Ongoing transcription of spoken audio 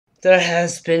There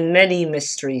has been many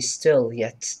mysteries still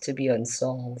yet to be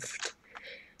unsolved,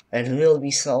 and we'll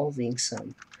be solving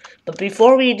some. But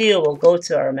before we do, we'll go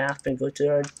to our map and go to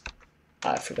our...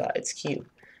 I forgot, it's cute.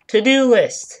 To-do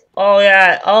list. Oh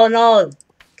yeah, oh no.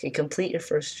 Okay, complete your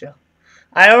first job.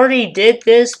 I already did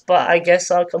this, but I guess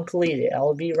I'll complete it.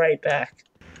 I'll be right back.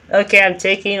 Okay, I'm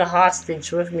taking a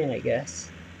hostage with me, I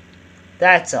guess.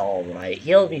 That's alright,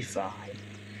 he'll be fine.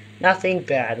 Nothing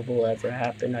bad will ever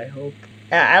happen, I hope.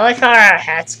 And I like how our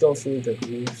hats go through the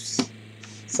roofs.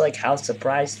 It's like how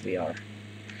surprised we are.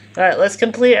 Alright, let's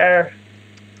complete our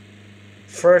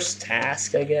first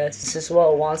task, I guess. This is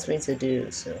what it wants me to do,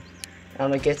 so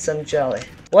I'm gonna get some jelly.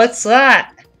 What's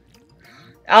that?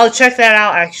 I'll check that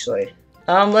out actually.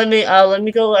 Let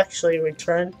me go actually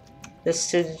return this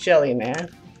to the jelly man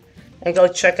and go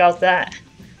check out that.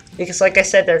 Because like I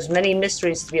said, there's many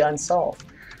mysteries to be unsolved.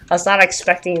 I was not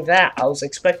expecting that. I was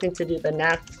expecting to do the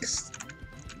next.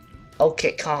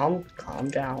 Okay, calm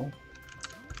down.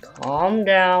 Calm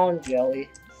down, jelly.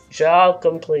 Job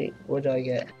complete. What do I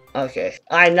get? Okay.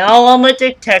 I know I'm a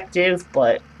detective,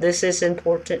 but this is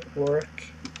important work.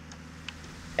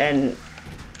 And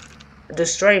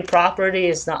destroying property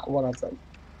is not one of them.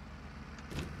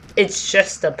 It's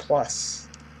just a plus.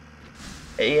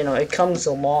 You know, it comes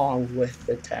along with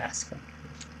the task.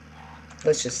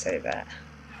 Let's just say that.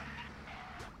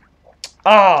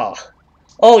 Oh!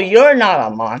 Oh, you're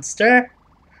not a monster!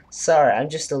 Sorry, I'm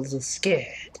just a little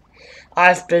scared.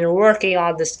 I've been working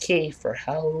on this cave for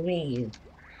Halloween.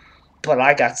 But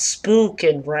I got spooked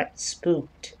and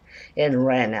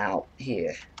ran out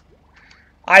here.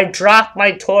 I dropped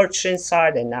my torch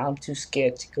inside and now I'm too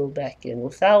scared to go back in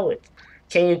without it.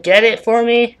 Can you get it for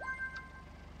me?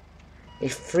 A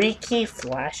freaky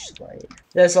flashlight.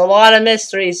 There's a lot of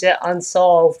mysteries yet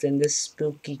unsolved in this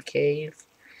spooky cave.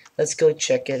 Let's go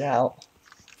check it out.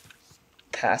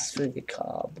 Pass through the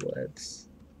cobwebs.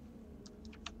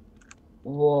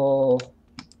 Whoa.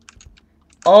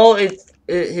 Oh,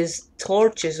 his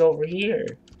torch is over here.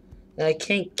 And I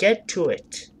can't get to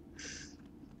it.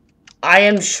 I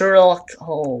am Sherlock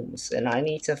Holmes, and I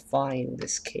need to find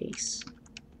this case.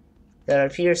 There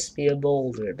appears to be a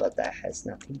boulder, but that has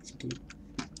nothing to do.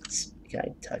 Can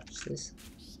I touch this?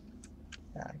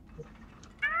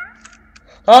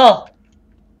 Oh!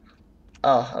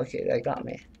 Oh, okay, that got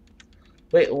me.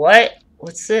 Wait, what?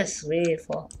 What's this? We need to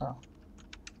fall. Oh.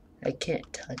 I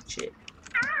can't touch it.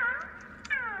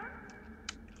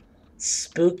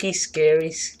 Spooky,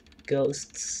 scary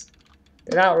ghosts.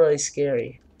 They're not really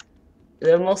scary.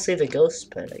 They're mostly the ghost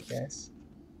pet, I guess.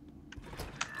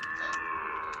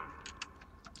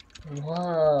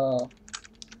 Whoa.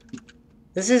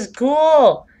 This is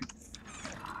cool!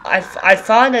 I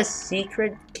found a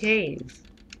secret cave.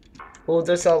 Oh,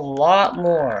 there's a lot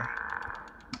more.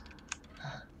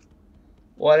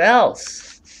 What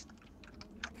else?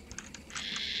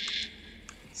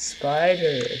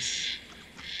 Spiders.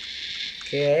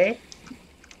 Okay.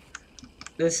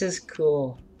 This is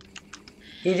cool.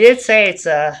 He did say it's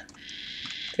a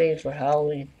thing for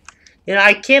Halloween. You know,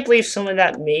 I can't believe someone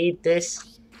that made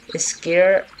this is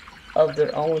scared of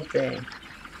their own thing.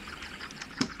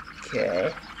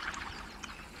 Okay.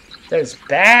 There's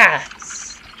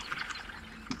bats.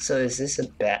 So is this a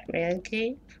Batman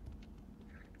cave?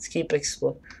 Let's keep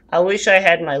exploring. I wish I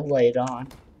had my light on.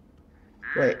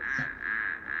 Wait.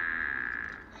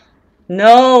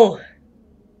 No!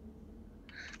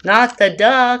 Not the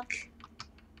duck!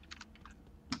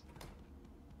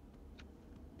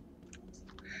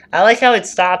 I like how it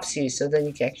stops you, so then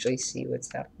you can actually see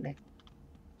what's happening.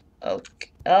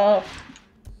 Okay. Oh.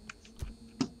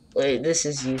 Wait, this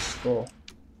is useful.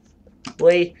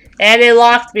 Wait, and it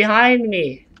locked behind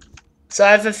me. So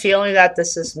I have a feeling that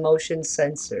this is motion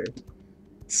censored.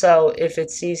 So if it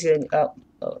sees you, oh,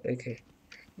 okay.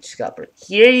 Just got it.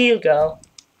 Here you go.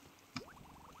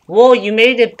 Whoa, you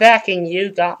made it back and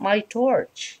you got my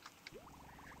torch.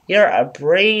 You're a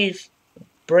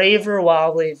braver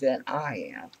Wobbly than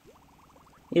I am.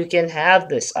 You can have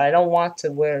this. I don't want to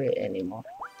wear it anymore.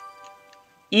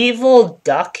 Evil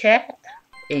duck hat?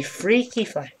 A freaky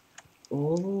fight.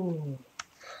 Ooh.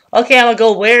 Okay, I'm gonna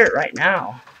go wear it right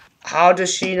now. How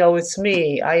does she know it's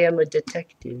me? I am a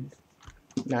detective,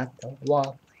 not the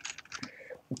Wobbly.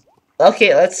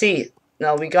 Okay, let's see.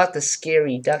 Now we got the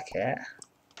scary duck hat.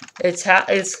 It's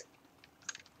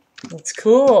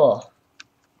cool.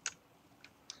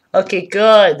 Okay,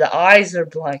 good. The eyes are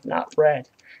black, not red.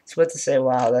 It's what to say.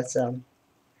 Wow, that's a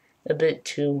bit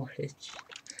too much.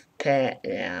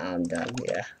 Yeah, I'm done.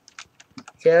 Yeah.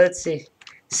 Okay, let's see.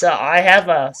 So I have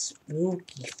a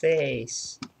spooky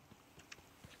face.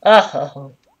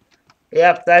 Oh,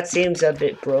 Yep, that seems a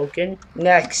bit broken.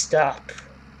 Next up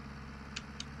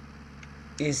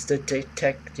is the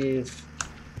detective.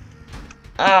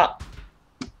 Ah,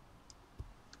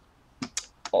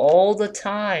 all the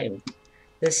time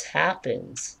this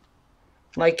happens.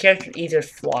 My character either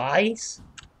flies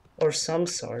or some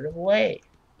sort of way.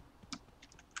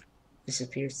 This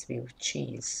appears to be with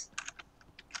cheese.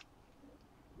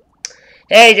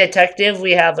 Hey, detective,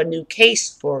 we have a new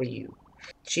case for you.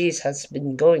 Cheese has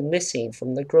been going missing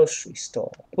from the grocery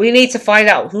store. We need to find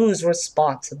out who's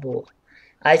responsible.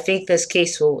 I think this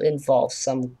case will involve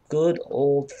some good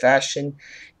old-fashioned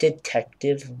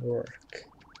detective work.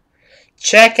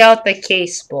 Check out the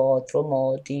case board for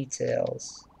more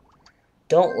details.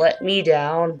 Don't let me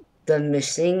down. The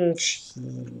missing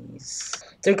cheese.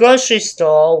 The grocery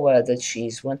store where the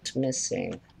cheese went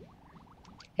missing.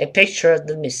 A picture of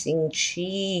the missing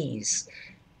cheese.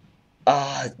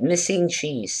 Missing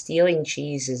cheese. Stealing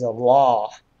cheese is a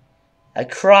law. A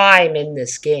crime in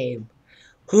this game.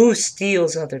 Who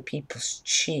steals other people's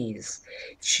cheese?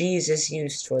 Cheese is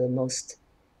used for the most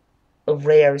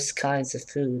rarest kinds of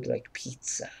food, like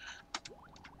pizza.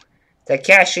 The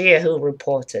cashier who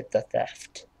reported the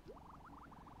theft.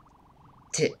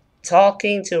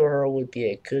 Talking to her would be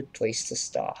a good place to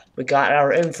start. We got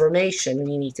our information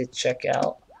we need to check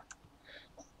out.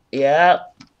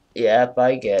 Yep,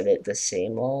 I get it. The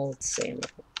same old, same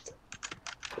old.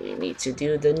 We need to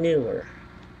do the newer.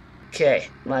 Okay,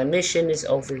 my mission is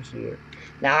over here.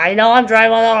 Now, I know I'm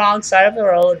driving on the wrong side of the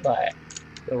road, but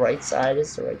the right side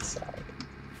is the right side.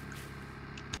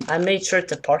 I made sure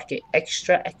to park it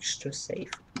extra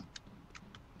safe.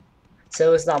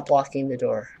 So it's not blocking the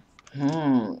door.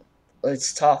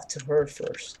 Let's talk to her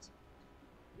first.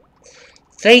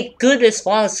 Thank goodness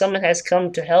someone has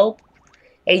come to help.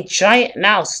 A giant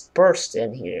mouse burst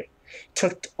in here,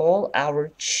 took all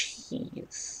our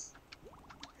cheese,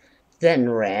 then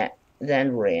ran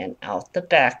out the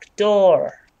back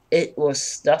door. It was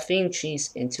stuffing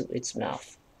cheese into its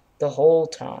mouth the whole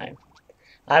time.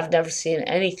 I've never seen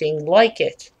anything like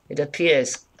it. It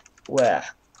appears where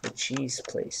the cheese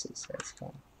places has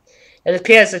gone. It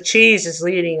appears the cheese is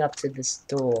leading up to this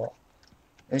door.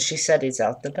 And she said it's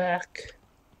out the back.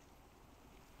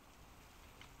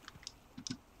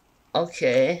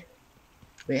 Okay.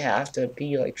 We have to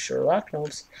be like Sherlock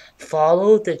Holmes.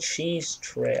 Follow the cheese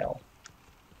trail.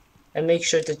 And make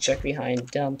sure to check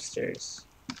behind dumpsters.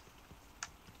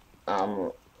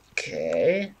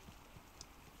 Okay.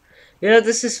 You know,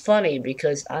 this is funny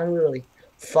because I'm really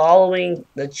following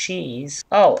the cheese.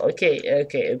 Oh, okay.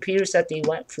 It appears that they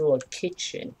went through a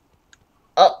kitchen.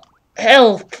 Oh,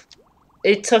 help!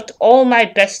 It took all my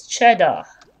best cheddar,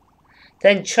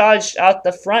 then charged out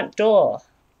the front door.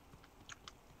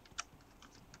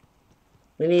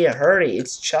 We need to hurry.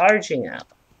 It's charging out.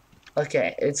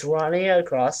 Okay, it's running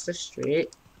across the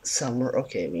street somewhere.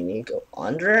 Okay, we need to go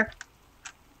under.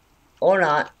 Or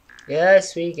not.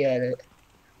 Yes, we get it.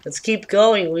 Let's keep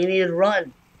going. We need to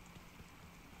run.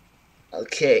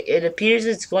 Okay, it appears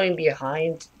it's going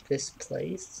behind this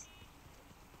place.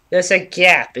 There's a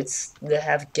gap. They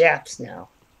have gaps now.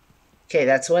 Okay,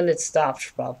 that's when it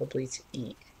stopped probably to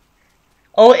eat.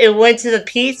 Oh, it went to the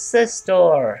pizza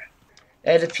store.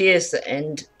 It appears the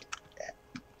end.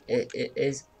 It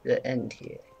is the end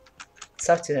here.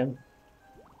 Talk to them.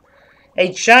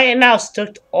 A giant mouse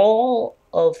took all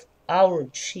of our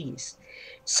cheese.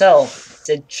 So,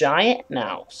 the giant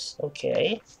mouse,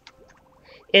 okay.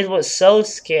 It was so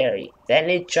scary. Then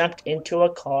it jumped into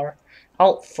a car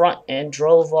out front and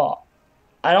drove off.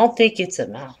 I don't think it's a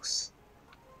mouse.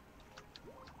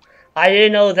 I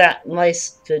didn't know that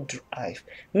mice could drive.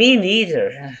 Me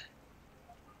neither.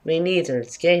 Me neither.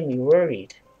 It's getting me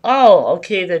worried. Oh,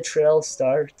 okay, the trail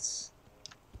starts.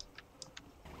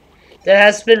 There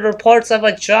has been reports of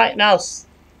a giant mouse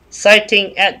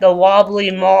sighting at the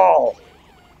Wobbly Mall.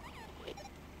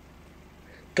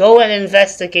 Go and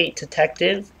investigate,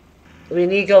 detective. We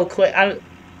need to go quick.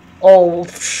 Oh,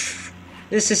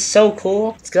 this is so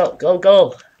cool. Let's go,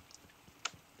 go.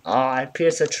 It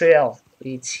appears a trail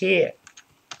leads here.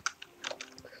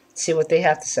 Let's see what they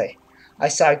have to say. I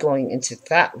saw it going into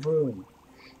that room.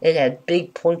 It had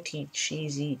big, pointy,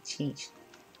 cheesy teeth.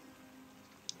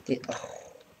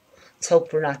 Let's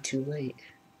hope we're not too late.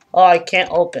 Oh, I can't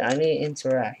open. I need to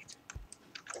interact.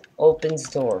 Opens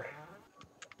door.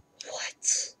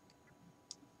 What?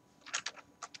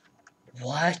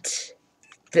 What?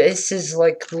 This is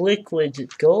like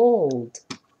liquid gold.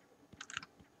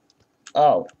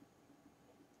 Oh.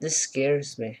 This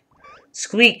scares me.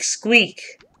 Squeak,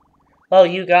 squeak. Oh,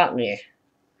 you got me.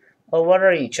 Oh, what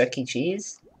are you, Chuck E.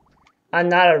 Cheese? I'm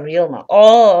not a real mouse.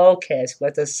 Oh, okay, I was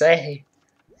about to say.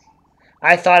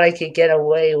 I thought I could get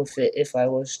away with it if I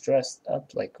was dressed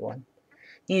up like one.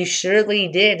 You surely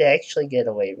did actually get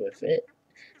away with it.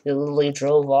 You literally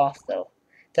drove off, though.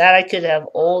 That I could have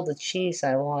all the cheese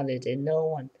I wanted and no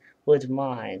one would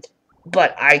mind.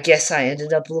 But I guess I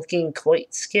ended up looking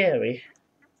quite scary.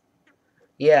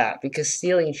 Yeah, because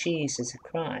stealing cheese is a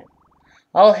crime.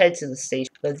 I'll head to the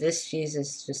station, but this cheese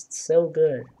is just so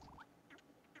good.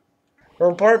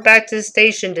 Report back to the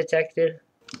station, detective.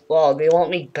 Well, they want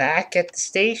me back at the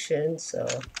station, so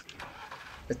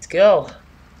let's go.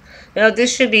 You know,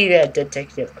 this should be the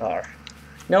detective car.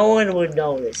 No one would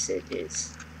notice it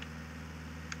is.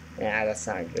 Yeah, that's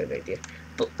not a good idea.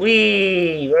 But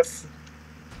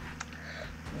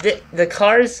the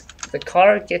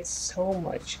car gets so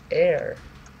much air.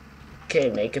 Okay,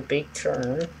 make a big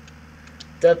turn.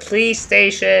 The police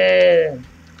station.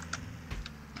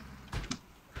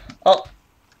 Oh,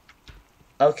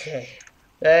 okay.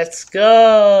 Let's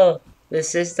go.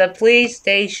 This is the police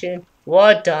station.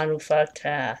 Well done with our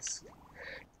task.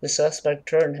 The suspect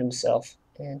turned himself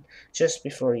in just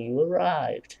before you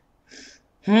arrived.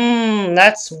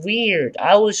 That's weird.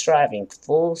 I was driving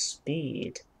full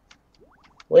speed.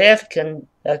 We have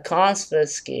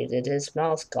confiscated his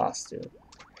mouse costume.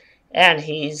 And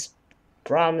he's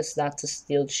promised not to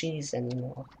steal cheese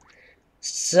anymore.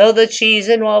 So the cheese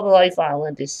in Wobbly Life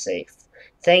Island is safe.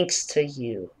 Thanks to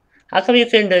you. How come you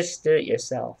couldn't just do it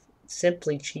yourself?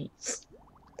 Simply cheese.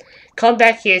 Come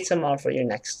back here tomorrow for your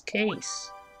next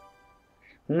case.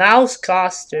 Mouse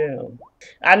costume.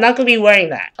 I'm not gonna be wearing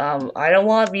that. I don't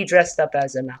want to be dressed up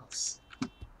as a mouse.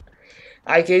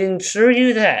 I can assure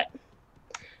you that.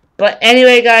 But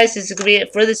anyway, guys, this is gonna be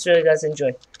it for this video. If you guys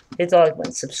enjoyed, hit the like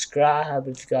button, subscribe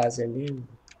if you guys are new,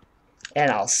 and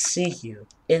I'll see you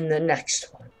in the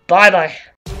next one. Bye bye.